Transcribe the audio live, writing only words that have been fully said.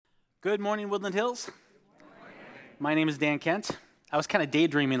Good morning, Woodland Hills. My name is Dan Kent. I was kind of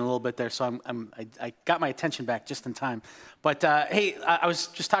daydreaming a little bit there, so I got my attention back just in time. But hey, I was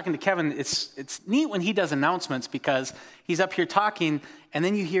just talking to Kevin. It's neat when he does announcements because he's up here talking, and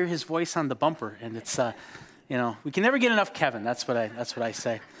then you hear his voice on the bumper, and it's we can never get enough Kevin. That's what I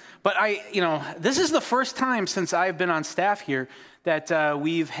say. But this is the first time since I've been on staff here that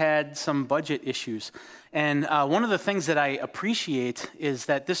we've had some budget issues. And one of the things that I appreciate is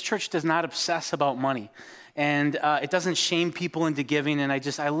that this church does not obsess about money. And it doesn't shame people into giving. And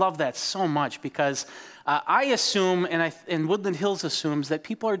I love that so much because I assume, and Woodland Hills assumes, that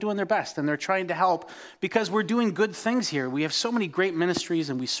people are doing their best and they're trying to help because we're doing good things here. We have so many great ministries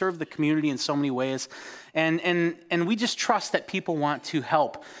and we serve the community in so many ways. And we just trust that people want to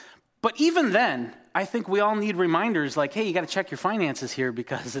help. But even then, I think we all need reminders like, hey, you got to check your finances here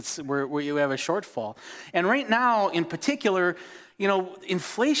because we have a shortfall. And right now, in particular,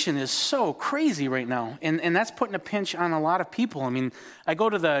 inflation is so crazy right now, and that's putting a pinch on a lot of people. I mean, I go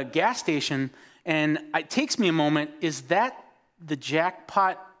to the gas station, and it takes me a moment. Is that the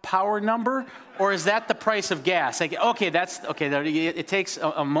jackpot power number, or is that the price of gas? It takes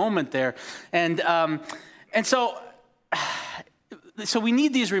a moment there, and so we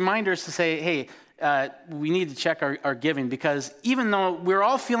need these reminders to say, hey, we need to check our giving, because even though we're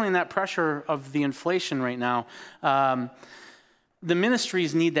all feeling that pressure of the inflation right now, the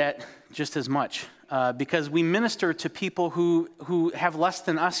ministries need that just as much, because we minister to people who have less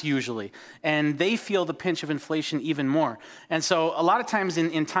than us usually, and they feel the pinch of inflation even more. And so a lot of times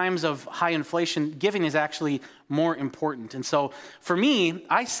in times of high inflation, giving is actually more important. And so for me,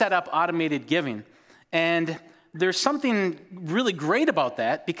 I set up automated giving, and there's something really great about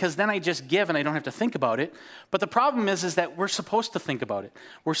that because then I just give and I don't have to think about it. But the problem is that we're supposed to think about it.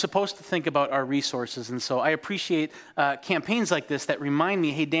 We're supposed to think about our resources. And so I appreciate campaigns like this that remind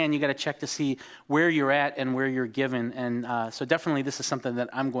me, hey, Dan, you got to check to see where you're at and where you're given. And so definitely this is something that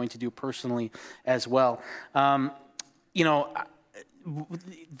I'm going to do personally as well. I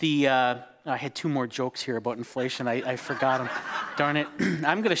had two more jokes here about inflation. I forgot them. Darn it.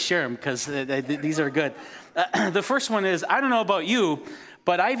 I'm going to share them because these are good. The first one is, I don't know about you,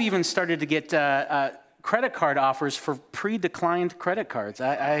 but I've even started to get credit card offers for pre-declined credit cards.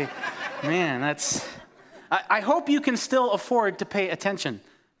 I hope you can still afford to pay attention.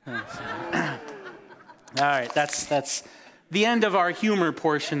 All right, that's the end of our humor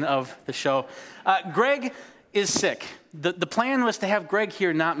portion of the show. Greg is sick. The plan was to have Greg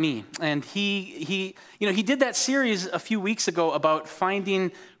here, not me. And he did that series a few weeks ago about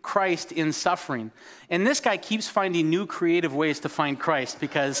finding Christ in suffering. And this guy keeps finding new creative ways to find Christ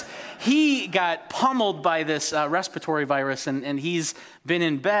because he got pummeled by this respiratory virus, and he's been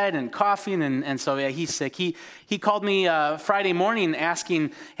in bed and coughing, and so yeah, he's sick. He called me Friday morning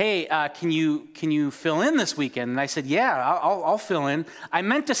asking, hey, can you fill in this weekend? And I said, yeah, I'll fill in. I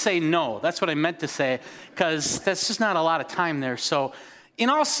meant to say no. That's what I meant to say, because that's just not a lot of time there. So in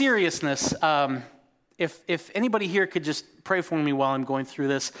all seriousness, if anybody here could just pray for me while I'm going through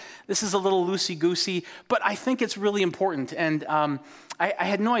this. This is a little loosey-goosey, but I think it's really important. And I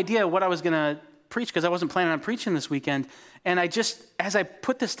had no idea what I was going to preach because I wasn't planning on preaching this weekend. And as I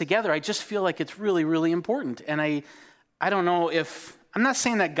put this together, I just feel like it's really, really important. And I don't know I'm not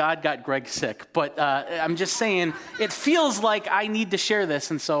saying that God got Greg sick, but I'm just saying it feels like I need to share this.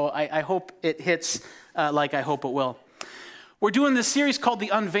 And so I hope it hits like I hope it will. We're doing this series called The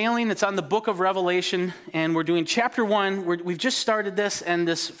Unveiling. It's on the book of Revelation, and we're doing chapter 1. We've just started this, and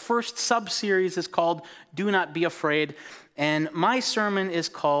this first sub-series is called Do Not Be Afraid. And my sermon is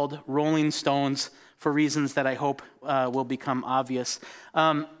called Rolling Stones, for reasons that I hope will become obvious.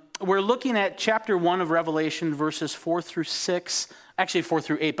 We're looking at chapter 1 of Revelation, verses 4 through 6. Actually 4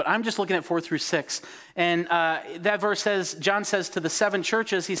 through 8, but I'm just looking at 4 through 6. And that verse says, John says to the 7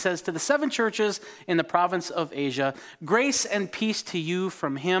 churches, he says, to the 7 churches in the province of Asia, grace and peace to you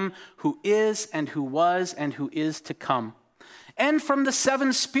from him who is and who was and who is to come. And from the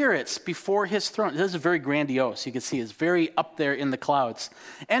 7 spirits before his throne. This is very grandiose. You can see it's very up there in the clouds.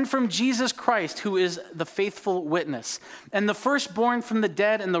 And from Jesus Christ, who is the faithful witness, and the firstborn from the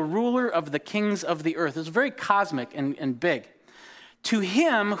dead and the ruler of the kings of the earth. It's very cosmic and big. To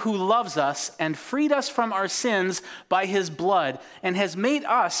him who loves us and freed us from our sins by his blood and has made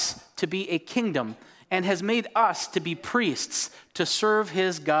us to be a kingdom and has made us to be priests to serve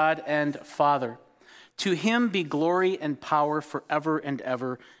his God and Father. To him be glory and power forever and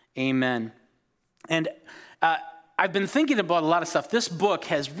ever. Amen. And I've been thinking about a lot of stuff. This book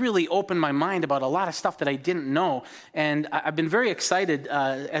has really opened my mind about a lot of stuff that I didn't know. And I've been very excited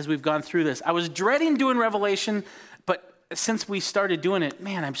as we've gone through this. I was dreading doing Revelation, but since we started doing it,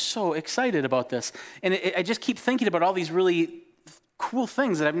 man, I'm so excited about this. And I just keep thinking about all these really cool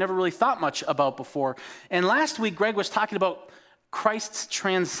things that I've never really thought much about before. And last week, Greg was talking about Christ's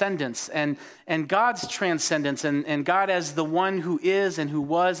transcendence and God's transcendence and God as the one who is and who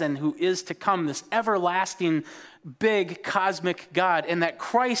was and who is to come, this everlasting, big, cosmic God, and that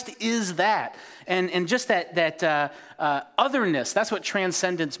Christ is that. And just that otherness, that's what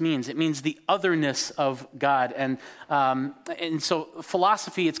transcendence means. It means the otherness of God. And so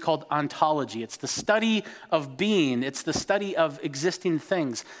philosophy, it's called ontology. It's the study of being. It's the study of existing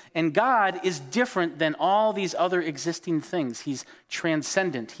things. And God is different than all these other existing things. He's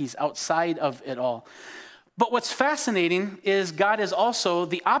transcendent. He's outside of it all. But what's fascinating is God is also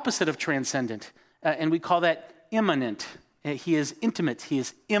the opposite of transcendent. And we call that immanent. He is intimate. He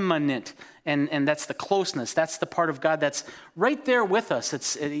is immanent. And that's the closeness. That's the part of God that's right there with us.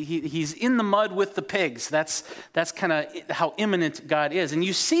 He's in the mud with the pigs. That's kind of how immanent God is. And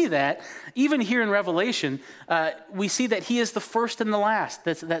you see that even here in Revelation, we see that he is the first and the last.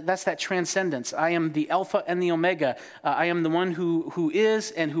 That's that transcendence. I am the Alpha and the Omega. I am the one who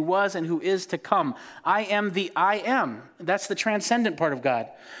is and who was and who is to come. I am the I am. That's the transcendent part of God.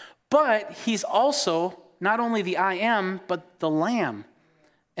 But he's also not only the I am, but the Lamb.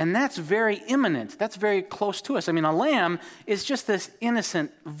 And that's very immanent. That's very close to us. I mean, a lamb is just this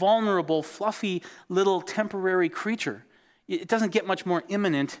innocent, vulnerable, fluffy little temporary creature. It doesn't get much more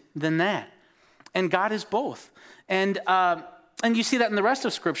immanent than that. And God is both. And you see that in the rest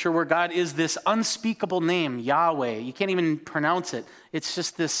of Scripture where God is this unspeakable name, Yahweh. You can't even pronounce it. It's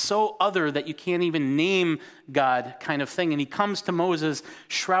just this so other that you can't even name God kind of thing. And he comes to Moses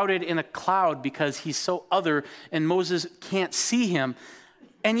shrouded in a cloud because he's so other and Moses can't see him.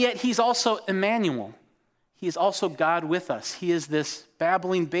 And yet he's also Emmanuel. He is also God with us. He is this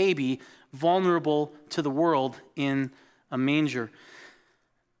babbling baby vulnerable to the world in a manger.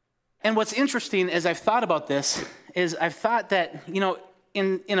 And what's interesting as I've thought about this is I've thought that,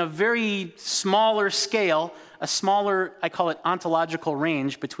 in a very smaller scale, a smaller, I call it ontological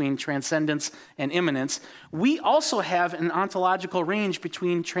range between transcendence and immanence, we also have an ontological range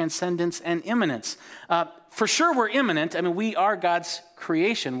between transcendence and immanence. For sure, we're immanent. I mean, we are God's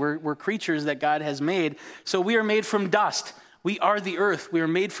creation. We're creatures that God has made. So we are made from dust. We are the earth. We are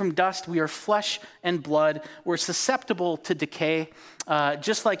made from dust. We are flesh and blood. We're susceptible to decay,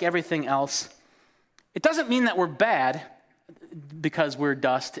 just like everything else. It doesn't mean that we're bad because we're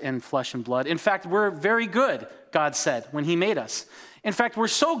dust and flesh and blood. In fact, we're very good, God said, when he made us. In fact, we're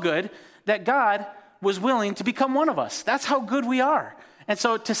so good that God was willing to become one of us. That's how good we are. And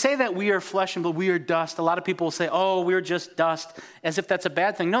so to say that we are flesh and blood, we are dust, a lot of people will say, oh, we're just dust, as if that's a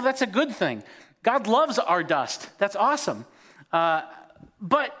bad thing. No, that's a good thing. God loves our dust. That's awesome.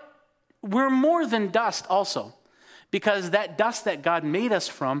 But we're more than dust also, because that dust that God made us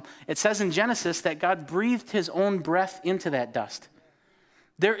from, it says in Genesis that God breathed his own breath into that dust.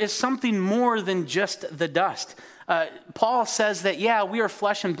 There is something more than just the dust. Paul says that, we are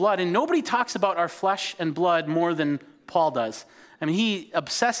flesh and blood, and nobody talks about our flesh and blood more than Paul does. I mean, he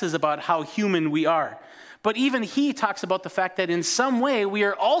obsesses about how human we are. But even he talks about the fact that in some way we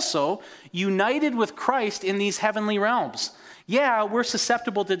are also united with Christ in these heavenly realms. Yeah, we're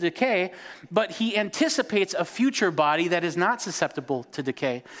susceptible to decay, but he anticipates a future body that is not susceptible to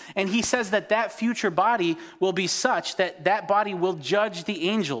decay. And he says that that future body will be such that that body will judge the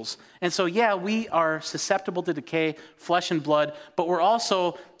angels. And so, we are susceptible to decay, flesh and blood, but we're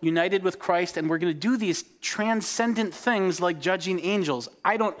also united with Christ, and we're going to do these transcendent things like judging angels.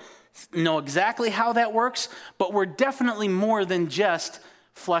 I don't know exactly how that works, but we're definitely more than just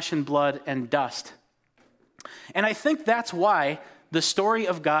flesh and blood and dust. And I think that's why the story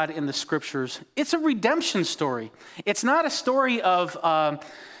of God in the Scriptures, it's a redemption story. It's not a story of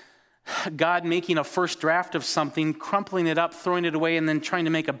God making a first draft of something, crumpling it up, throwing it away, and then trying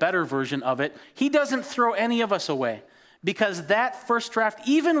to make a better version of it. He doesn't throw any of us away. Because that first draft,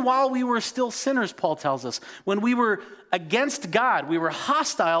 even while we were still sinners, Paul tells us, when we were against God, we were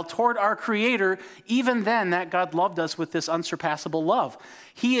hostile toward our Creator, even then that God loved us with this unsurpassable love.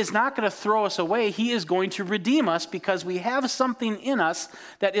 He is not going to throw us away. He is going to redeem us because we have something in us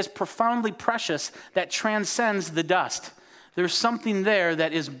that is profoundly precious, that transcends the dust. There's something there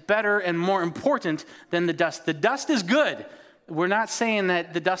that is better and more important than the dust. The dust is good. We're not saying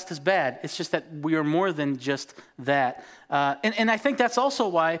that the dust is bad. It's just that we are more than just that. And I think that's also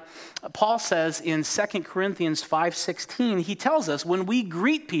why Paul says in 2 Corinthians 5:16, he tells us when we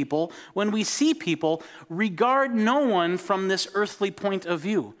greet people, when we see people, regard no one from this earthly point of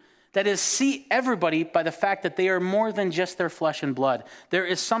view. That is, see everybody by the fact that they are more than just their flesh and blood. There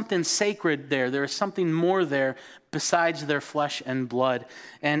is something sacred there. There is something more there besides their flesh and blood.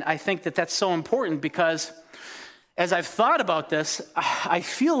 And I think that that's so important because as I've thought about this, I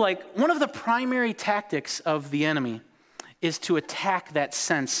feel like one of the primary tactics of the enemy is to attack that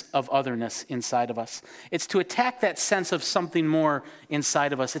sense of otherness inside of us. It's to attack that sense of something more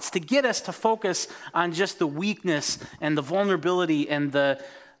inside of us. It's to get us to focus on just the weakness and the vulnerability and the,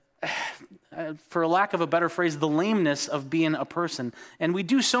 for lack of a better phrase, the lameness of being a person. And we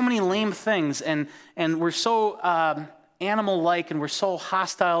do so many lame things, and we're so animal-like, and we're so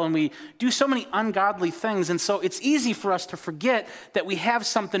hostile, and we do so many ungodly things. And so it's easy for us to forget that we have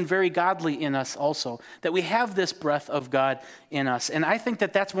something very godly in us also, that we have this breath of God in us. And I think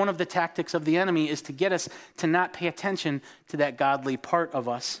that that's one of the tactics of the enemy, is to get us to not pay attention to that godly part of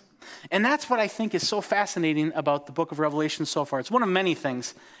us. And that's what I think is so fascinating about the book of Revelation so far. It's one of many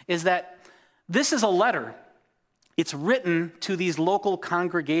things, is that this is a letter. It's written to these local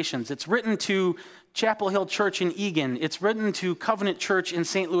congregations. It's written to Chapel Hill Church in Eagan. It's written to Covenant Church in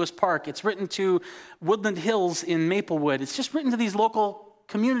St. Louis Park. It's written to Woodland Hills in Maplewood. It's just written to these local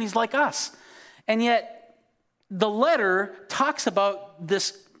communities like us. And yet, the letter talks about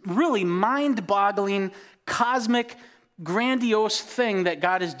this really mind-boggling, cosmic, grandiose thing that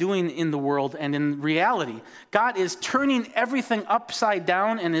God is doing in the world and in reality. God is turning everything upside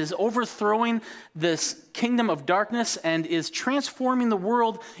down and is overthrowing this kingdom of darkness and is transforming the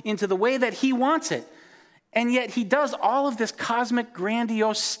world into the way that he wants it. And yet he does all of this cosmic,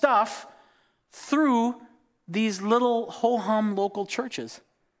 grandiose stuff through these little ho-hum local churches.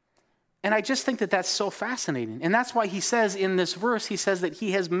 And I just think that that's so fascinating. And that's why he says in this verse, he says that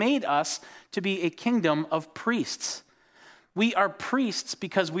he has made us to be a kingdom of priests. We are priests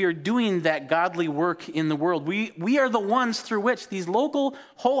because we are doing that godly work in the world. We are the ones through which these local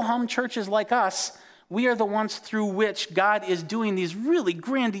ho-hum churches like us, we are the ones through which God is doing these really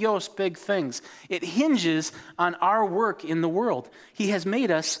grandiose big things. It hinges on our work in the world. He has made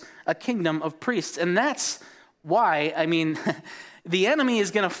us a kingdom of priests. And that's why, the enemy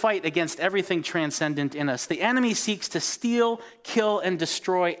is going to fight against everything transcendent in us. The enemy seeks to steal, kill, and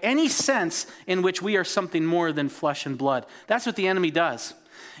destroy any sense in which we are something more than flesh and blood. That's what the enemy does.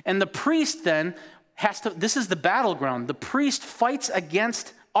 And the priest then this is the battleground. The priest fights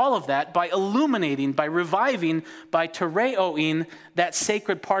against all of that by illuminating, by reviving, by tereoing that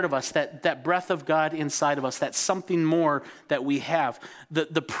sacred part of us, that breath of God inside of us, that something more that we have.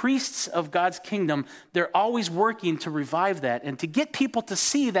 The priests of God's kingdom, they're always working to revive that and to get people to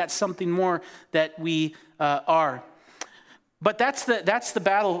see that something more that we are. But that's the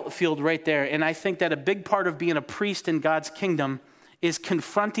battlefield right there. And I think that a big part of being a priest in God's kingdom is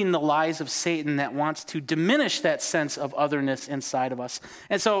confronting the lies of Satan that wants to diminish that sense of otherness inside of us.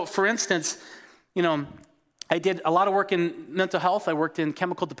 And so, for instance, I did a lot of work in mental health. I worked in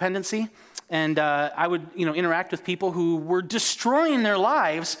chemical dependency, and I would, interact with people who were destroying their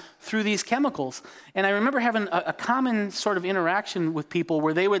lives through these chemicals. And I remember having a common sort of interaction with people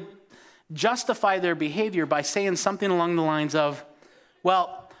where they would justify their behavior by saying something along the lines of,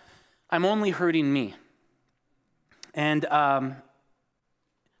 well, I'm only hurting me. And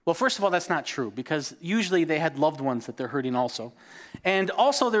well, first of all, that's not true, because usually they had loved ones that they're hurting also. And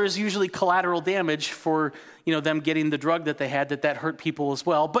also there is usually collateral damage for, them getting the drug that they had that hurt people as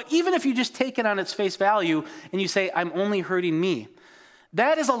well. But even if you just take it on its face value and you say, I'm only hurting me,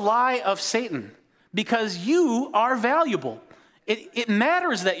 that is a lie of Satan, because you are valuable. It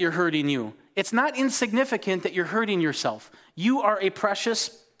matters that you're hurting you. It's not insignificant that you're hurting yourself. You are a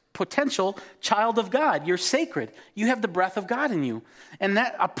precious potential child of God. You're sacred. You have the breath of God in you. And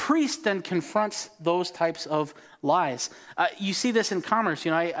that a priest then confronts those types of lies. You see this in commerce.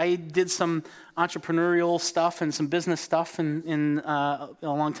 I did some entrepreneurial stuff and some business stuff in a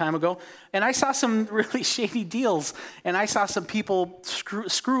long time ago. And I saw some really shady deals. And I saw some people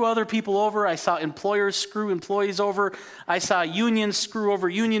screw other people over. I saw employers screw employees over. I saw unions screw over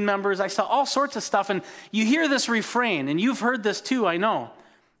union members. I saw all sorts of stuff. And you hear this refrain, and you've heard this too, I know.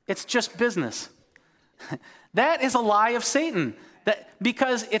 It's just business. That is a lie of Satan.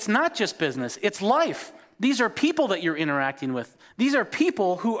 Because it's not just business, it's life. These are people that you're interacting with. These are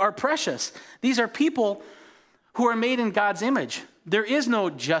people who are precious. These are people who are made in God's image. There is no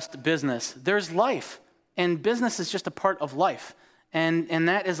just business. There's life. And business is just a part of life. And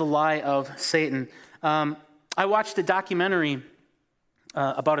that is a lie of Satan. I watched a documentary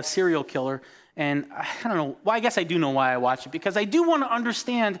about a serial killer. And I don't know, well, I guess I do know why I watch it, because I do want to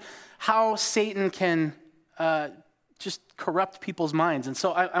understand how Satan can just corrupt people's minds. And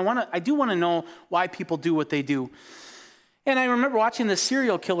so I do want to know why people do what they do. And I remember watching this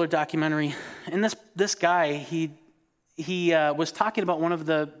serial killer documentary, and this guy, he was talking about one of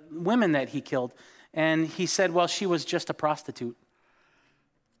the women that he killed, and he said, well, she was just a prostitute.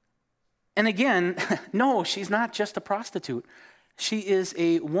 And again, no, she's not just a prostitute. She is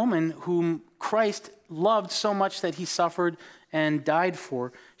a woman whom Christ loved so much that he suffered and died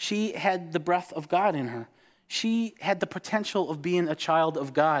for. She had the breath of God in her. She had the potential of being a child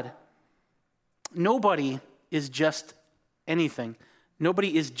of God. Nobody is just anything.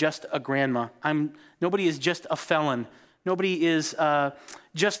 Nobody is just a grandma. Nobody is just a felon. Nobody is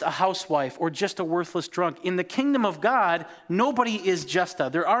just a housewife or just a worthless drunk. In the kingdom of God, nobody is justa.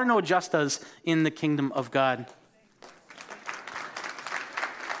 There are no justas in the kingdom of God.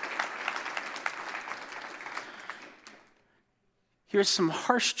 Here's some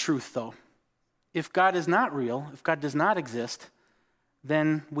harsh truth, though. If God is not real, if God does not exist,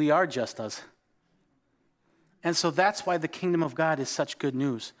 then we are justas. And so that's why the kingdom of God is such good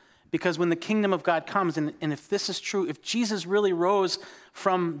news. Because when the kingdom of God comes, and if this is true, if Jesus really rose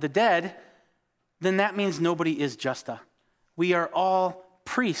from the dead, then that means nobody is justa. We are all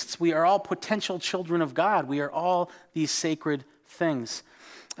priests. We are all potential children of God. We are all these sacred things.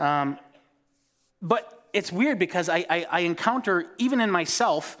 But it's weird because I encounter, even in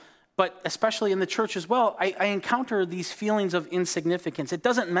myself, but especially in the church as well, I encounter these feelings of insignificance. It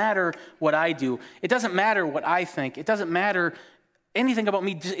doesn't matter what I do. It doesn't matter what I think. It doesn't matter anything about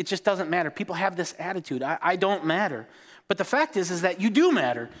me. It just doesn't matter. People have this attitude. I don't matter. But the fact is that you do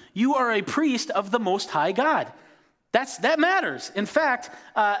matter. You are a priest of the Most High God. That matters. In fact,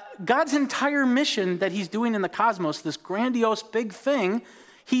 God's entire mission that he's doing in the cosmos, this grandiose big thing,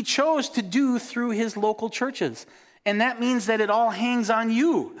 he chose to do through his local churches. And that means that it all hangs on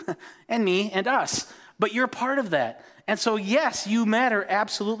you and me and us. But you're part of that. And so, yes, you matter,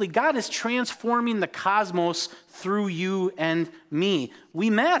 absolutely. God is transforming the cosmos through you and me.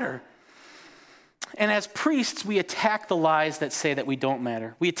 We matter. And as priests, we attack the lies that say that we don't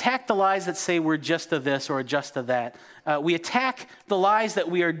matter. We attack the lies that say we're just of this or just of that. We attack the lies that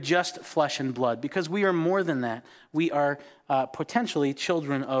we are just flesh and blood, because we are more than that. We are potentially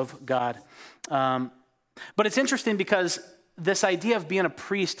children of God. But it's interesting because this idea of being a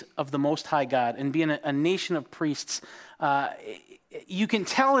priest of the Most High God and being a nation of priests, you can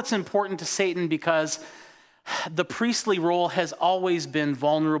tell it's important to Satan because the priestly role has always been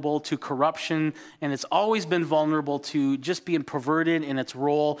vulnerable to corruption, and it's always been vulnerable to just being perverted in its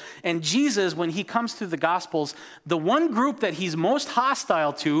role. And Jesus, when he comes through the Gospels, the one group that he's most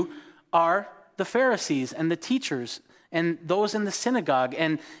hostile to are the Pharisees and the teachers and those in the synagogue.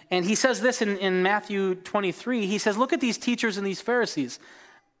 And he says this in Matthew 23. He says, look at these teachers and these Pharisees.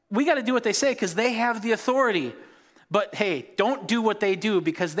 We got to do what they say because they have the authority. But hey, don't do what they do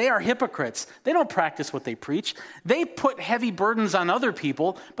because they are hypocrites. They don't practice what they preach. They put heavy burdens on other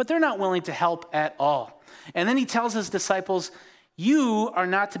people, but they're not willing to help at all. And then he tells his disciples, you are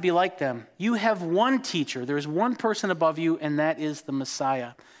not to be like them. You have one teacher. There's one person above you, and that is the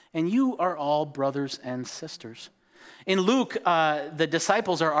Messiah. And you are all brothers and sisters. In Luke, the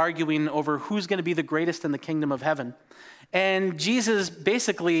disciples are arguing over who's going to be the greatest in the kingdom of heaven. And Jesus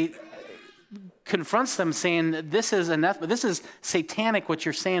basically confronts them saying, this is satanic what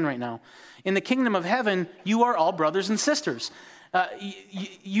you're saying right now. In the kingdom of heaven, you are all brothers and sisters.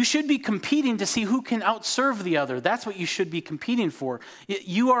 You should be competing to see who can outserve the other. That's what you should be competing for.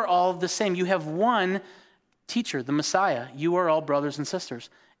 You are all the same. You have one teacher, the Messiah. You are all brothers and sisters.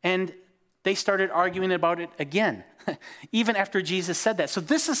 And they started arguing about it again, even after Jesus said that. So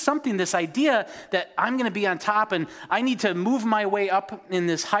this is something, this idea that I'm going to be on top and I need to move my way up in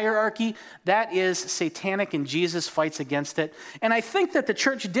this hierarchy, that is satanic, and Jesus fights against it. And I think that the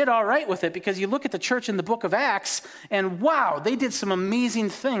church did all right with it, because you look at the church in the book of Acts and wow, they did some amazing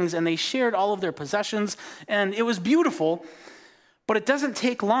things and they shared all of their possessions and it was beautiful, but it doesn't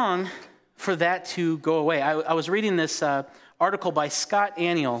take long for that to go away. I was reading this article by Scott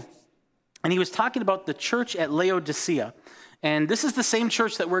Aniol, and he was talking about the church at Laodicea. And this is the same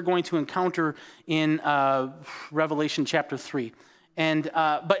church that we're going to encounter in Revelation chapter 3.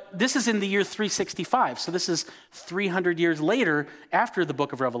 But this is in the year 365. So this is 300 years later after the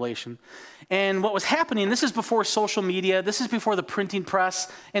book of Revelation. And what was happening, this is before social media. This is before the printing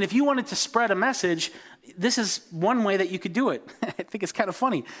press. And if you wanted to spread a message, this is one way that you could do it. I think it's kind of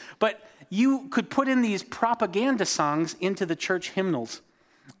funny. But you could put in these propaganda songs into the church hymnals.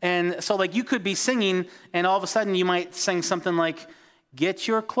 And so like you could be singing and all of a sudden you might sing something like, get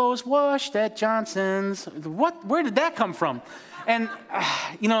your clothes washed at Johnson's. Where did that come from? And,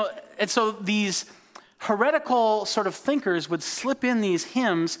 and so these heretical sort of thinkers would slip in these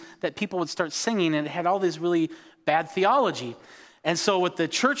hymns that people would start singing, and it had all these really bad theology. And so what the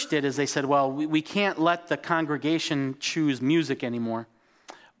church did is they said, well, we can't let the congregation choose music anymore.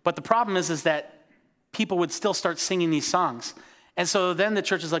 But the problem is that people would still start singing these songs. And so then the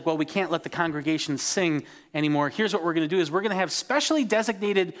church is like, well, we can't let the congregation sing anymore. Here's what we're going to do is we're going to have specially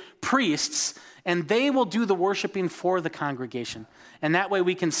designated priests, and they will do the worshiping for the congregation. And that way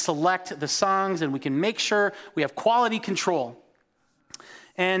we can select the songs and we can make sure we have quality control.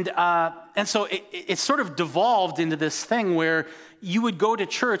 And so it sort of devolved into this thing where you would go to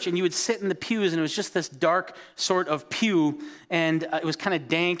church and you would sit in the pews, and it was just this dark sort of pew, and it was kind of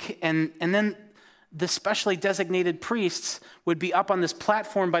dank. And then the specially designated priests would be up on this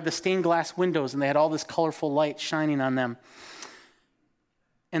platform by the stained glass windows, and they had all this colorful light shining on them.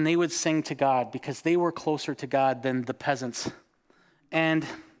 And they would sing to God because they were closer to God than the peasants. And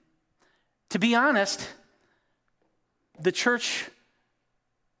to be honest, the church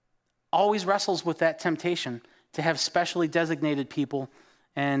always wrestles with that temptation to have specially designated people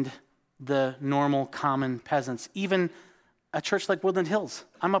and the normal, common peasants. Even a church like Woodland Hills,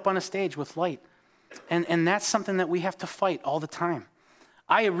 I'm up on a stage with light. And that's something that we have to fight all the time.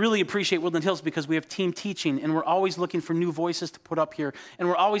 I really appreciate Woodland Hills because we have team teaching, and we're always looking for new voices to put up here, and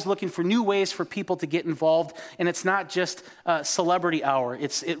we're always looking for new ways for people to get involved, and it's not just a celebrity hour.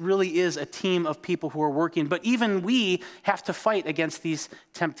 It really is a team of people who are working, but even we have to fight against these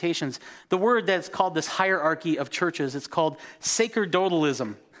temptations. The word that's called this hierarchy of churches, it's called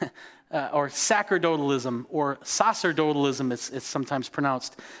sacerdotalism. Or sacerdotalism, or sacerdotalism, it's sometimes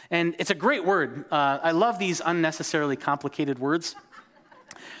pronounced. And it's a great word. I love these unnecessarily complicated words.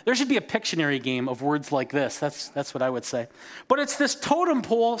 There should be a Pictionary game of words like this. That's what I would say. But it's this totem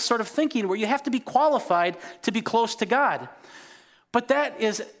pole sort of thinking where you have to be qualified to be close to God. But that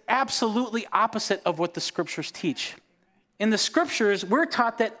is absolutely opposite of what the scriptures teach. In the scriptures, we're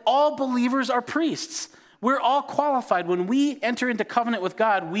taught that all believers are priests. We're all qualified. When we enter into covenant with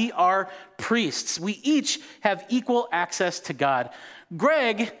God, we are priests. We each have equal access to God.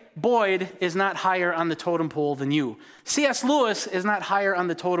 Greg Boyd is not higher on the totem pole than you. C.S. Lewis is not higher on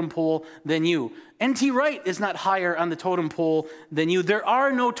the totem pole than you. N.T. Wright is not higher on the totem pole than you. There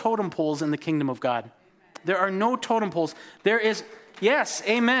are no totem poles in the kingdom of God. There are no totem poles. There is... Yes,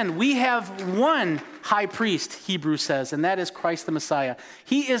 amen. We have one high priest, Hebrews says, and that is Christ the Messiah.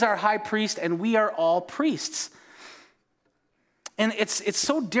 He is our high priest, and we are all priests. And it's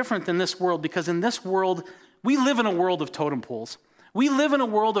so different than this world, because in this world, we live in a world of totem poles. We live in a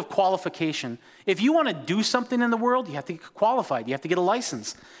world of qualification. If you want to do something in the world, you have to get qualified. You have to get a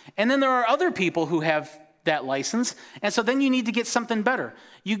license. And then there are other people who have that license, and so then you need to get something better.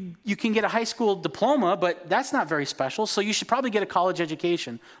 You can get a high school diploma, but that's not very special, so you should probably get a college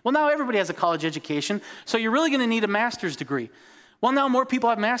education. Well, now everybody has a college education, so you're really going to need a master's degree. Well, now more people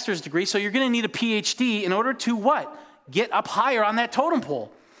have master's degrees, so you're going to need a PhD in order to what? Get up higher on that totem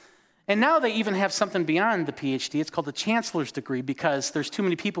pole. And now they even have something beyond the PhD. It's called the chancellor's degree, because there's too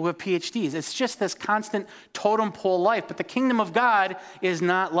many people who have PhDs. It's just this constant totem pole life. But the kingdom of God is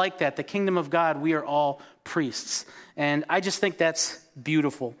not like that. The kingdom of God, we are all priests. And I just think that's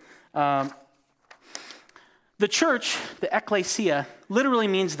beautiful. The church, the ecclesia, literally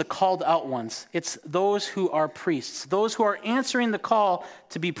means the called out ones. It's those who are priests, those who are answering the call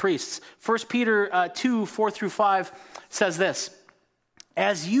to be priests. 1 Peter 2, 4 through 5 says this: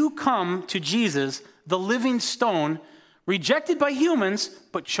 as you come to Jesus, the living stone, rejected by humans,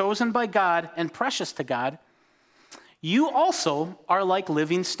 but chosen by God and precious to God, you also are like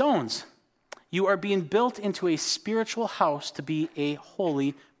living stones. You are being built into a spiritual house to be a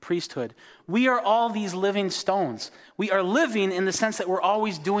holy priesthood. We are all these living stones. We are living in the sense that we're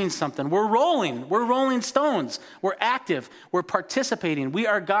always doing something. We're rolling stones. We're active. We're participating. We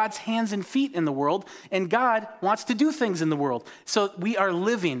are God's hands and feet in the world, and God wants to do things in the world. So we are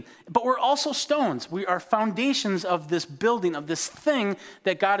living, but we're also stones. We are foundations of this building, of this thing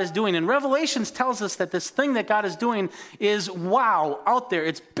that God is doing. And Revelations tells us that this thing that God is doing is wow, out there.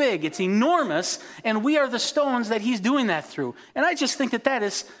 It's big, it's enormous, and we are the stones that he's doing that through. And I just think that that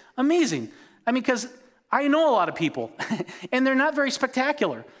is amazing. I mean, because I know a lot of people, and they're not very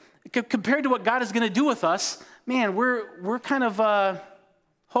spectacular. Compared to what God is going to do with us, man, we're kind of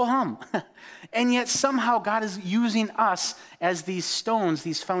ho-hum. And yet somehow God is using us as these stones,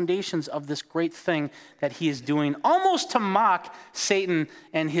 these foundations of this great thing that he is doing, almost to mock Satan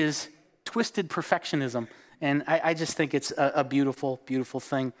and his twisted perfectionism. And I just think it's a beautiful, beautiful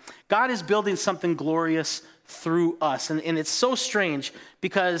thing. God is building something glorious through us. And it's so strange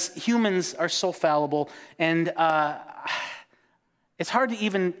because humans are so fallible, and it's hard to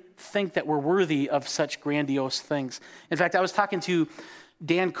even think that we're worthy of such grandiose things. In fact, I was talking to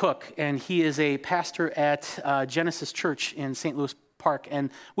Dan Cook, and he is a pastor at Genesis Church in St. Louis Park. And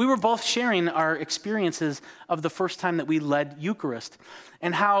we were both sharing our experiences of the first time that we led Eucharist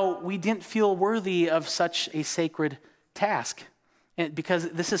and how we didn't feel worthy of such a sacred task. And because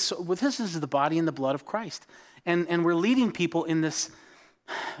this is the body and the blood of Christ. And we're leading people in this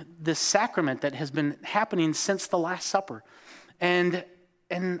sacrament that has been happening since the Last Supper. And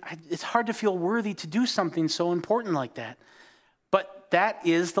it's hard to feel worthy to do something so important like that. But that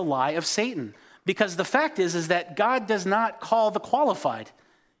is the lie of Satan. Because the fact is that God does not call the qualified.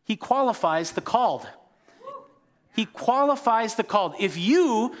 He qualifies the called. He qualifies the called. If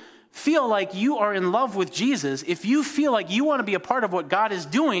you feel like you are in love with Jesus, if you feel like you want to be a part of what God is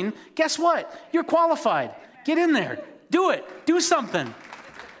doing, guess what? You're qualified. Get in there. Do it. Do something.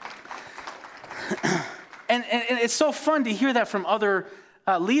 And it's so fun to hear that from other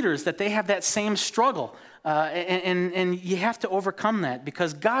leaders, that they have that same struggle. And you have to overcome that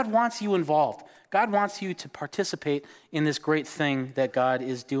because God wants you involved. God wants you to participate in this great thing that God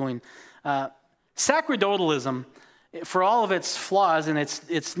is doing. Sacerdotalism, for all of its flaws, and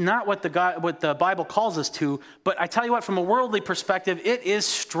it's not what the Bible calls us to, but I tell you what, from a worldly perspective, it is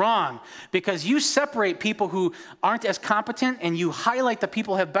strong because you separate people who aren't as competent and you highlight the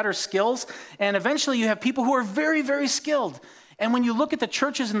people who have better skills, and eventually you have people who are very, very skilled. And when you look at the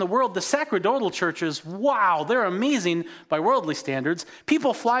churches in the world, the sacerdotal churches, wow, they're amazing by worldly standards.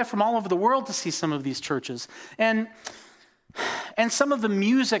 People fly from all over the world to see some of these churches. And some of the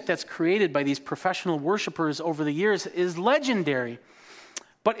music that's created by these professional worshipers over the years is legendary.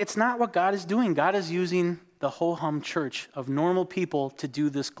 But it's not what God is doing. God is using the ho-hum church of normal people to do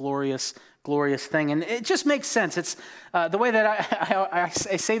this glorious, glorious thing. And it just makes sense. It's the way that I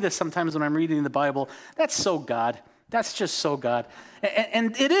say this sometimes when I'm reading the Bible. That's so God. That's just so God.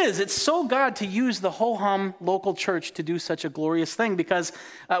 And it is. It's so God to use the ho-hum local church to do such a glorious thing because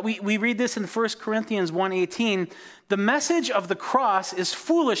we read this in 1 Corinthians 1:18. The message of the cross is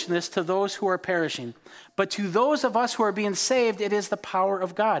foolishness to those who are perishing, but to those of us who are being saved, it is the power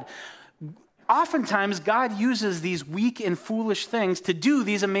of God. Oftentimes, God uses these weak and foolish things to do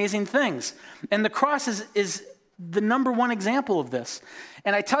these amazing things. And the cross is the number one example of this.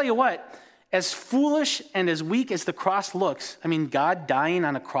 And I tell you what, as foolish and as weak as the cross looks, I mean, God dying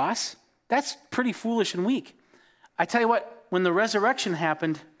on a cross, that's pretty foolish and weak. I tell you what, when the resurrection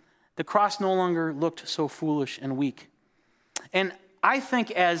happened, the cross no longer looked so foolish and weak. And I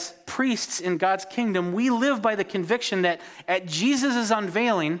think as priests in God's kingdom, we live by the conviction that at Jesus'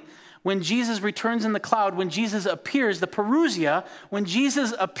 unveiling, when Jesus returns in the cloud, when Jesus appears, the parousia, when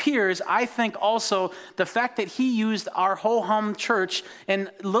Jesus appears, I think also the fact that he used our ho-hum church and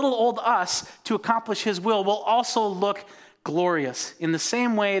little old us to accomplish his will also look glorious in the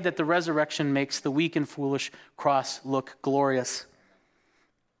same way that the resurrection makes the weak and foolish cross look glorious.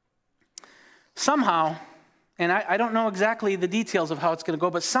 Somehow, and I don't know exactly the details of how it's going to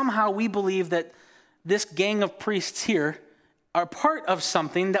go, but somehow we believe that this gang of priests here are part of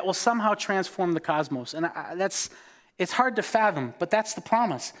something that will somehow transform the cosmos. And it's hard to fathom, but that's the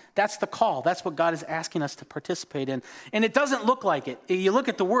promise. That's the call. That's what God is asking us to participate in. And it doesn't look like it. You look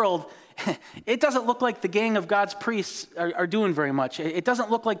at the world, it doesn't look like the gang of God's priests are doing very much. It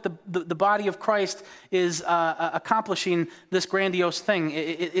doesn't look like the body of Christ is accomplishing this grandiose thing.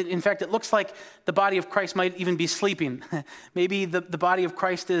 In fact, it looks like the body of Christ might even be sleeping. Maybe the body of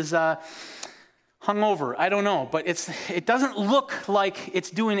Christ is hungover. I don't know, but it doesn't look like it's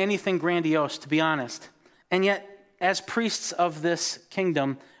doing anything grandiose, to be honest. And yet, as priests of this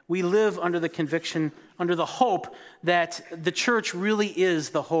kingdom, we live under the conviction, under the hope that the church really is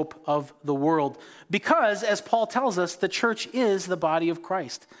the hope of the world. Because, as Paul tells us, the church is the body of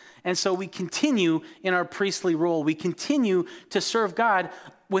Christ. And so we continue in our priestly role. We continue to serve God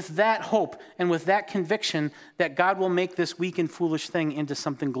with that hope and with that conviction that God will make this weak and foolish thing into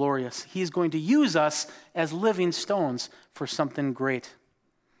something glorious. He's going to use us as living stones for something great.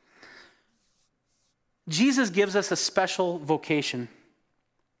 Jesus gives us a special vocation.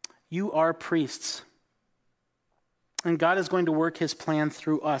 You are priests. And God is going to work his plan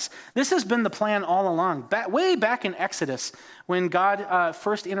through us. This has been the plan all along, way back in Exodus, when God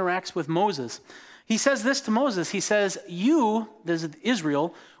first interacts with Moses. He says this to Moses. He says, you, this is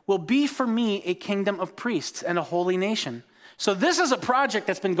Israel, will be for me a kingdom of priests and a holy nation. So this is a project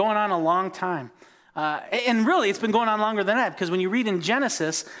that's been going on a long time. And really, it's been going on longer than that, because when you read in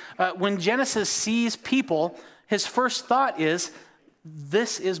Genesis, when Genesis sees people, his first thought is,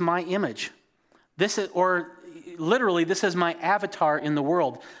 this is my image. This is, or literally, this is my avatar in the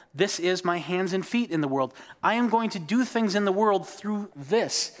world. This is my hands and feet in the world. I am going to do things in the world through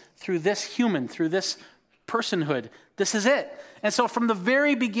this human, through this personhood. This is it. And so from the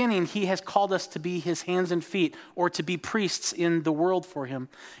very beginning, he has called us to be his hands and feet, or to be priests in the world for him.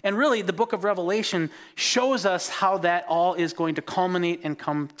 And really, the book of Revelation shows us how that all is going to culminate and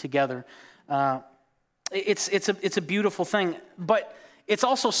come together. It's a beautiful thing, but it's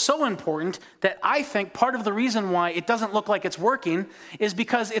also so important that I think part of the reason why it doesn't look like it's working is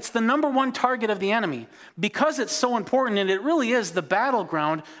because it's the number one target of the enemy. Because it's so important, and it really is the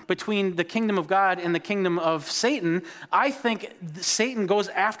battleground between the kingdom of God and the kingdom of Satan, I think Satan goes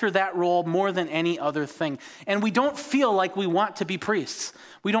after that role more than any other thing. And we don't feel like we want to be priests.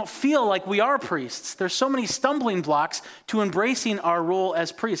 We don't feel like we are priests. There's so many stumbling blocks to embracing our role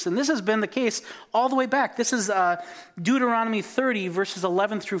as priests. And this has been the case all the way back. This is Deuteronomy 30, verses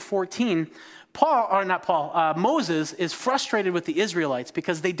 11 through 14. Moses is frustrated with the Israelites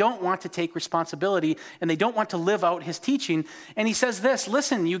because they don't want to take responsibility and they don't want to live out his teaching. And he says this,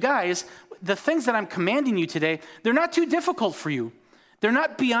 listen, you guys, the things that I'm commanding you today, they're not too difficult for you. They're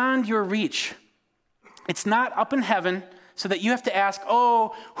not beyond your reach. It's not up in heaven, so that you have to ask,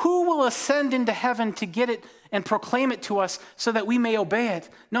 oh, who will ascend into heaven to get it and proclaim it to us so that we may obey it?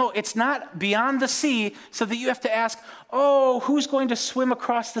 No, it's not beyond the sea, so that you have to ask, oh, who's going to swim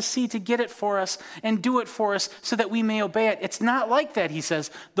across the sea to get it for us and do it for us so that we may obey it? It's not like that, he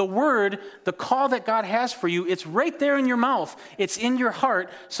says. The word, the call that God has for you, it's right there in your mouth. It's in your heart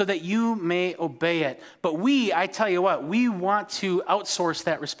so that you may obey it. But I tell you what, we want to outsource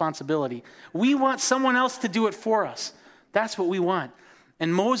that responsibility. We want someone else to do it for us. That's what we want.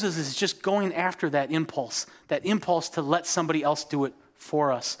 And Moses is just going after that impulse to let somebody else do it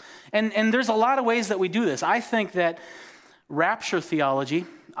for us. And there's a lot of ways that we do this. I think that rapture theology,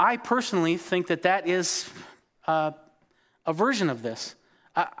 I personally think that is a version of this.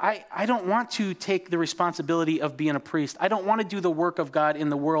 I don't want to take the responsibility of being a priest. I don't want to do the work of God in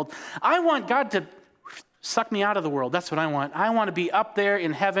the world. I want God to suck me out of the world. That's what I want. I want to be up there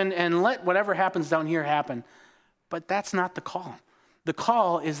in heaven and let whatever happens down here happen. But that's not the call. The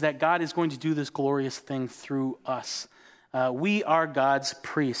call is that God is going to do this glorious thing through us. We are God's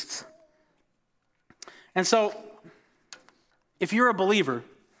priests. And so, if you're a believer,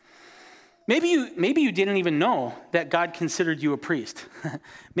 maybe you didn't even know that God considered you a priest.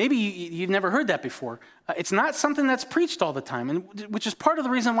 Maybe you've never heard that before. It's not something that's preached all the time, and which is part of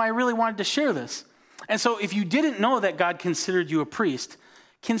the reason why I really wanted to share this. And so, if you didn't know that God considered you a priest,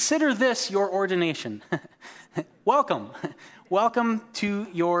 consider this your ordination. Welcome. Welcome to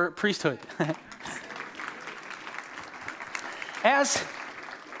your priesthood. As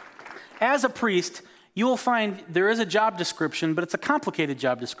a priest, you will find there is a job description, but it's a complicated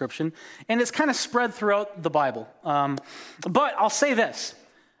job description, and it's kind of spread throughout the Bible. But I'll say this.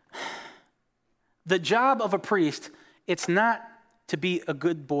 The job of a priest, it's not to be a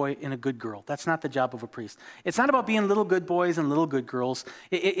good boy and a good girl. That's not the job of a priest. It's not about being little good boys and little good girls.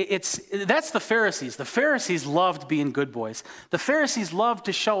 That's the Pharisees. The Pharisees loved being good boys. The Pharisees loved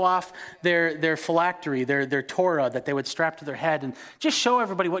to show off their phylactery, their Torah that they would strap to their head and just show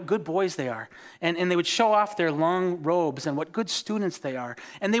everybody what good boys they are. And they would show off their long robes and what good students they are.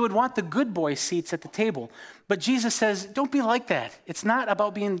 And they would want the good boy seats at the table. But Jesus says, don't be like that. It's not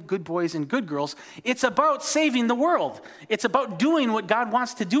about being good boys and good girls. It's about saving the world. It's about doing what God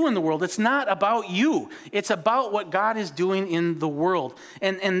wants to do in the world. It's not about you. It's about what God is doing in the world.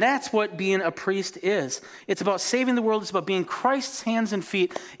 And that's what being a priest is. It's about saving the world. It's about being Christ's hands and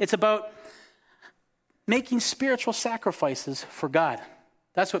feet. It's about making spiritual sacrifices for God.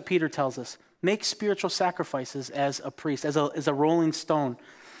 That's what Peter tells us. Make spiritual sacrifices as a priest, as a rolling stone.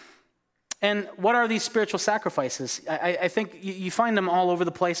 And what are these spiritual sacrifices? I think you find them all over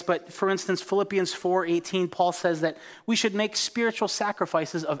the place, but for instance, Philippians 4:18, Paul says that we should make spiritual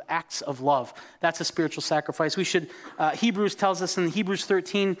sacrifices of acts of love. That's a spiritual sacrifice. Hebrews tells us in Hebrews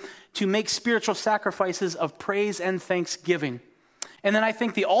 13 to make spiritual sacrifices of praise and thanksgiving. And then I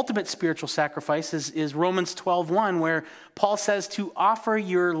think the ultimate spiritual sacrifice is Romans 12:1, where Paul says to offer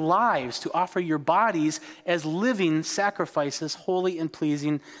your lives, to offer your bodies as living sacrifices, holy and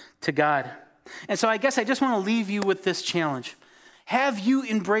pleasing to God. And so I guess I just want to leave you with this challenge. Have you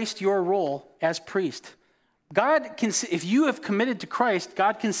embraced your role as priest? If you have committed to Christ,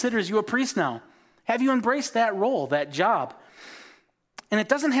 God considers you a priest now. Have you embraced that role, that job? And it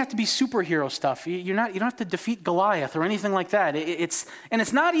doesn't have to be superhero stuff. You don't have to defeat Goliath or anything like that. It's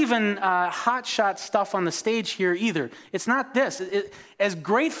not even hotshot stuff on the stage here either. It's not this. As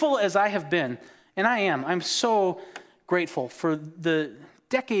grateful as I have been, and I'm so grateful for the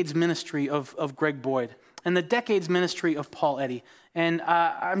decades ministry of Greg Boyd and the decades ministry of Paul Eddy. And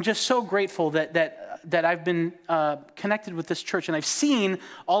I'm just so grateful that I've been connected with this church and I've seen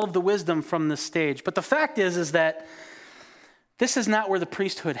all of the wisdom from this stage. But the fact is that this is not where the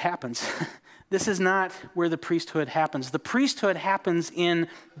priesthood happens. This is not where the priesthood happens. The priesthood happens in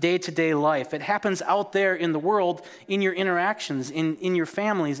day-to-day life. It happens out there in the world, in your interactions, in your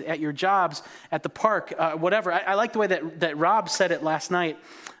families, at your jobs, at the park, whatever. I like the way that Rob said it last night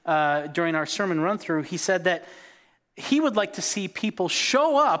during our sermon run-through. He said that he would like to see people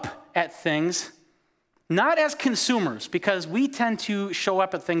show up at things not as consumers, because we tend to show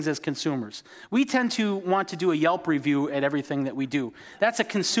up at things as consumers. We tend to want to do a Yelp review at everything that we do. That's a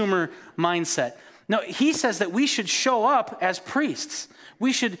consumer mindset. No, he says that we should show up as priests.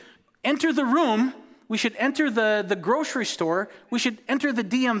 We should enter the room. We should enter the grocery store. We should enter the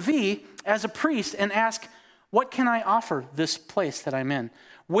DMV as a priest and ask, what can I offer this place that I'm in?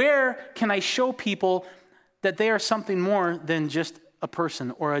 Where can I show people that they are something more than just a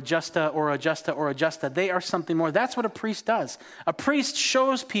person or a justa or a justa or a justa? They are something more. That's what a priest does. A priest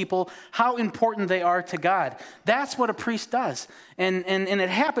shows people how important they are to God. That's what a priest does. And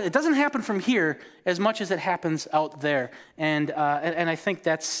it doesn't happen from here as much as it happens out there. And I think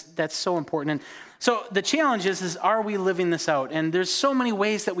that's so important. And so the challenge is are we living this out? And there's so many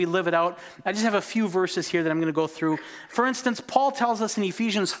ways that we live it out. I just have a few verses here that I'm going to go through. For instance, Paul tells us in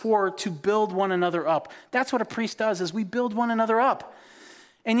Ephesians 4 to build one another up. That's what a priest does, is we build one another up.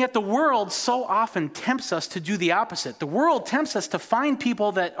 And yet the world so often tempts us to do the opposite. The world tempts us to find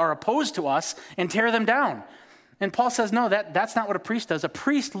people that are opposed to us and tear them down. And Paul says, no, that's not what a priest does. A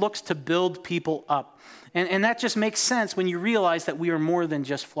priest looks to build people up. And that just makes sense when you realize that we are more than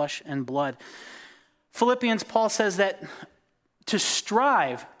just flesh and blood. Philippians, Paul says that to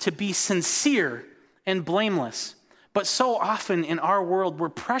strive to be sincere and blameless. But so often in our world, we're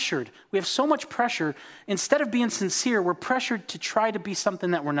pressured. We have so much pressure. Instead of being sincere, we're pressured to try to be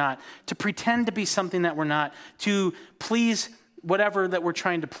something that we're not, to pretend to be something that we're not, to please whatever that we're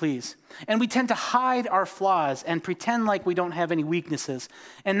trying to please. And we tend to hide our flaws and pretend like we don't have any weaknesses.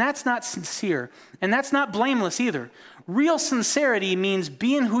 And that's not sincere. And that's not blameless either. Real sincerity means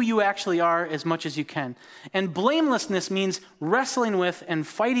being who you actually are as much as you can. And blamelessness means wrestling with and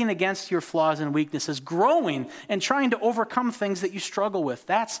fighting against your flaws and weaknesses, growing and trying to overcome things that you struggle with.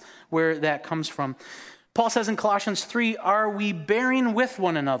 That's where that comes from. Paul says in Colossians 3, are we bearing with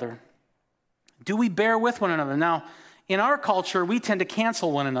one another? Do we bear with one another? Now, in our culture, we tend to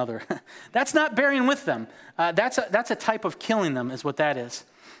cancel one another. That's not bearing with them. That's a type of killing them, is what that is.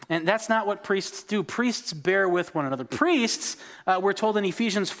 And that's not what priests do. Priests bear with one another. Priests, we're told in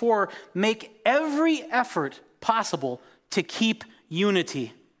Ephesians 4, make every effort possible to keep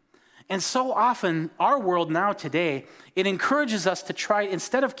unity. And so often, our world now today, it encourages us to try,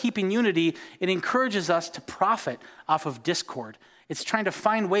 instead of keeping unity, it encourages us to profit off of discord. It's trying to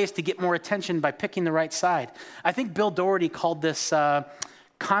find ways to get more attention by picking the right side. I think Bill Doherty called this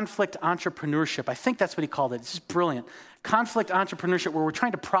conflict entrepreneurship. I think that's what he called it. It's just brilliant. Conflict entrepreneurship, where we're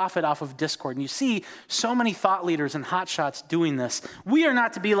trying to profit off of discord. And you see so many thought leaders and hotshots doing this. We are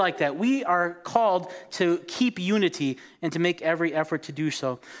not to be like that. We are called to keep unity and to make every effort to do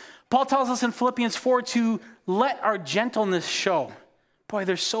so. Paul tells us in Philippians 4 to let our gentleness show. Boy,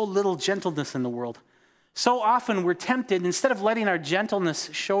 there's so little gentleness in the world. So often we're tempted, instead of letting our gentleness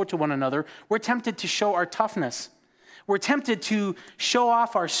show to one another, we're tempted to show our toughness. We're tempted to show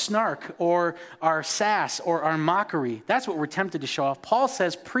off our snark or our sass or our mockery. That's what we're tempted to show off. Paul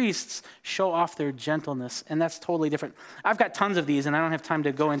says priests show off their gentleness, and that's totally different. I've got tons of these, and I don't have time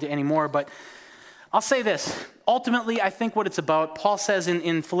to go into any more, but I'll say this. Ultimately, I think what it's about, Paul says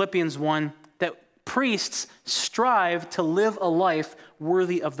in Philippians 1, that priests strive to live a life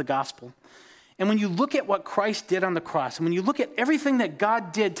worthy of the gospel. And when you look at what Christ did on the cross, and when you look at everything that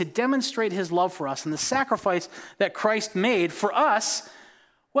God did to demonstrate his love for us and the sacrifice that Christ made for us,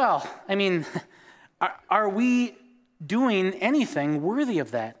 well, I mean, are we doing anything worthy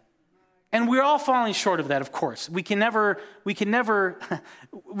of that? And we're all falling short of that, of course. We can never be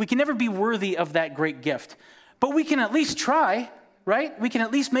worthy of that great gift. But we can at least try, right? We can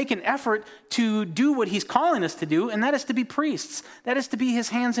at least make an effort to do what he's calling us to do, and that is to be priests. That is to be his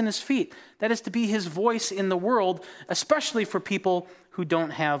hands and his feet. That is to be his voice in the world, especially for people who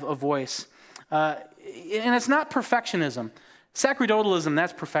don't have a voice. And it's not perfectionism. Sacerdotalism,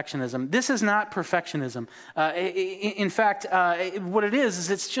 that's perfectionism. This is not perfectionism. In fact, what it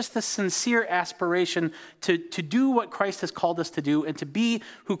is it's just the sincere aspiration to do what Christ has called us to do and to be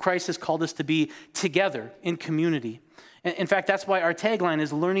who Christ has called us to be together in community. In fact, that's why our tagline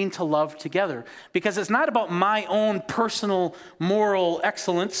is learning to love together. Because it's not about my own personal moral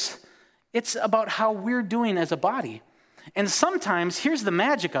excellence. It's about how we're doing as a body. And sometimes, here's the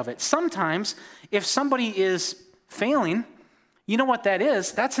magic of it. Sometimes, if somebody is failing, you know what that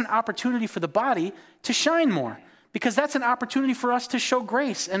is? That's an opportunity for the body to shine more. because that's an opportunity for us to show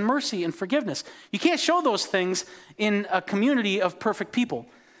grace and mercy and forgiveness. You can't show those things in a community of perfect people.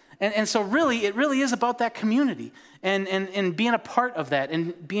 And so really, it really is about that community and being a part of that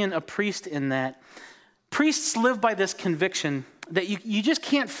and being a priest in that. Priests live by this conviction that you just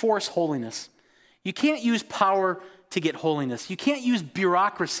can't force holiness. You can't use power to get holiness. You can't use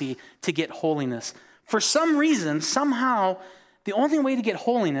bureaucracy to get holiness. For some reason, somehow, the only way to get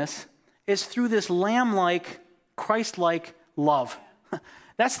holiness is through this lamb-like, Christ-like love.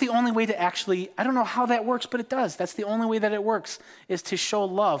 That's the only way to actually, I don't know how that works, but it does. That's the only way that it works, is to show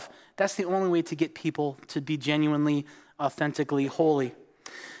love. That's the only way to get people to be genuinely, authentically holy.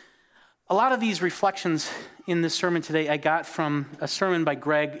 A lot of these reflections in this sermon today I got from a sermon by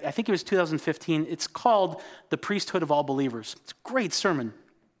Greg. I think it was 2015. It's called The Priesthood of All Believers. It's a great sermon.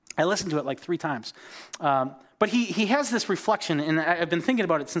 I listened to it like 3 times. But he has this reflection, and I've been thinking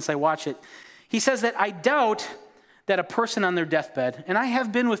about it since I watched it. He says that I doubt that a person on their deathbed, and I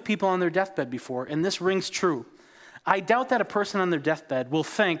have been with people on their deathbed before, and this rings true. I doubt that a person on their deathbed will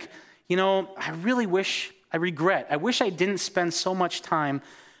think, I wish I didn't spend so much time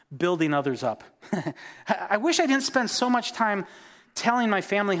building others up. I wish I didn't spend so much time telling my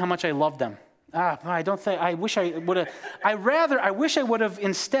family how much I love them. I wish I would have. I wish I would have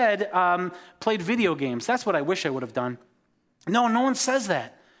instead played video games. That's what I wish I would have done. No one says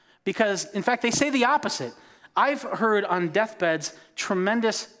that. Because, in fact, they say the opposite. I've heard on deathbeds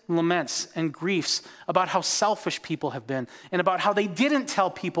tremendous laments and griefs about how selfish people have been and about how they didn't tell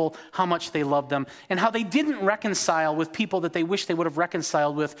people how much they loved them and how they didn't reconcile with people that they wish they would have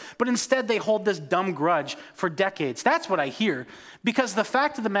reconciled with, but instead they hold this dumb grudge for decades. That's what I hear. Because the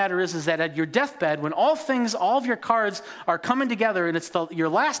fact of the matter is that at your deathbed, when all of your cards are coming together and it's your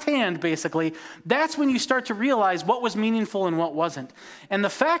last hand, basically, that's when you start to realize what was meaningful and what wasn't. And the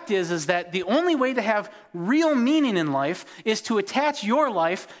fact is that the only way to have real meaning in life is to attach your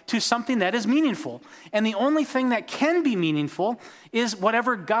life to something that is meaningful. And the only thing that can be meaningful is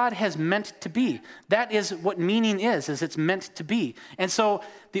whatever God has meant to be. That is what meaning is it's meant to be. And so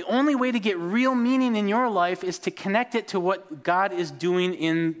the only way to get real meaning in your life is to connect it to what God is doing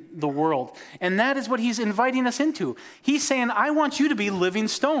in the world. And that is what he's inviting us into. He's saying, I want you to be living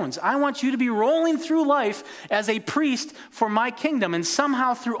stones. I want you to be rolling through life as a priest for my kingdom. And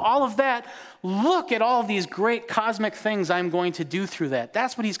somehow through all of that, look at all these great cosmic things I'm going to do through that.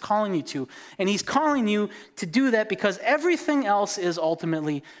 That's what he's calling you to. And he's calling you to do that because everything else is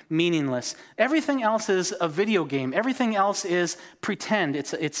ultimately meaningless. Everything else is a video game. Everything else is pretend.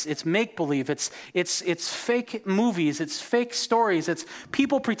 It's make-believe. It's fake movies. It's fake stories. It's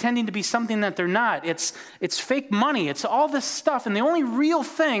people pretending to be something that they're not. It's fake money. It's all this stuff. And the only real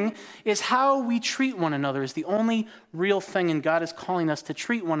thing is how we treat one another is the only real thing. And God is calling us to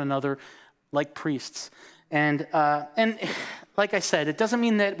treat one another like priests. And like I said, it doesn't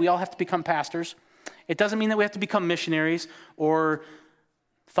mean that we all have to become pastors. It doesn't mean that we have to become missionaries or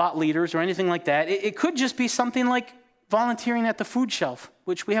thought leaders or anything like that. It could just be something like volunteering at the food shelf,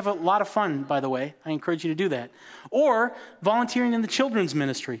 which we have a lot of fun, by the way. I encourage you to do that. Or volunteering in the children's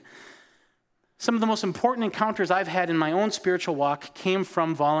ministry. Some of the most important encounters I've had in my own spiritual walk came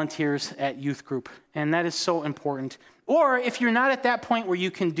from volunteers at youth group, and that is so important. Or if you're not at that point where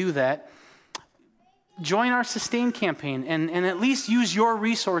you can do that, join our Sustain campaign and at least use your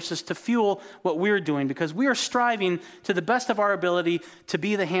resources to fuel what we're doing because we are striving to the best of our ability to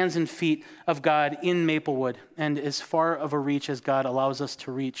be the hands and feet of God in Maplewood and as far of a reach as God allows us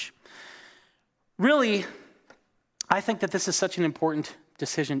to reach. Really, I think that this is such an important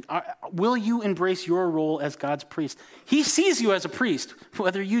decision. Will you embrace your role as God's priest? He sees you as a priest,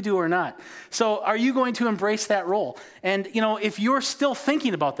 whether you do or not. So are you going to embrace that role? And, if you're still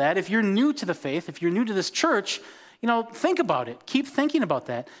thinking about that, if you're new to the faith, if you're new to this church, think about it. Keep thinking about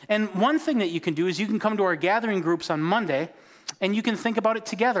that. And one thing that you can do is you can come to our gathering groups on Monday and you can think about it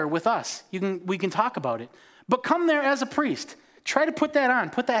together with us. We can talk about it. But come there as a priest. Try to put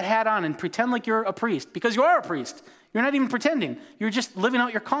that hat on and pretend like you're a priest because you are a priest. You're not even pretending. You're just living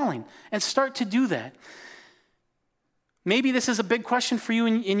out your calling. And start to do that. Maybe this is a big question for you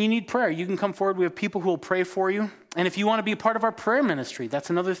and you need prayer. You can come forward. We have people who will pray for you. And if you want to be a part of our prayer ministry, that's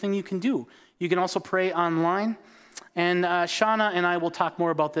another thing you can do. You can also pray online. And Shauna and I will talk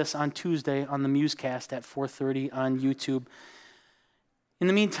more about this on Tuesday on the Musecast at 4:30 on YouTube. In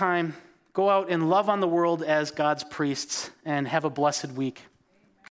the meantime, go out and love on the world as God's priests and have a blessed week.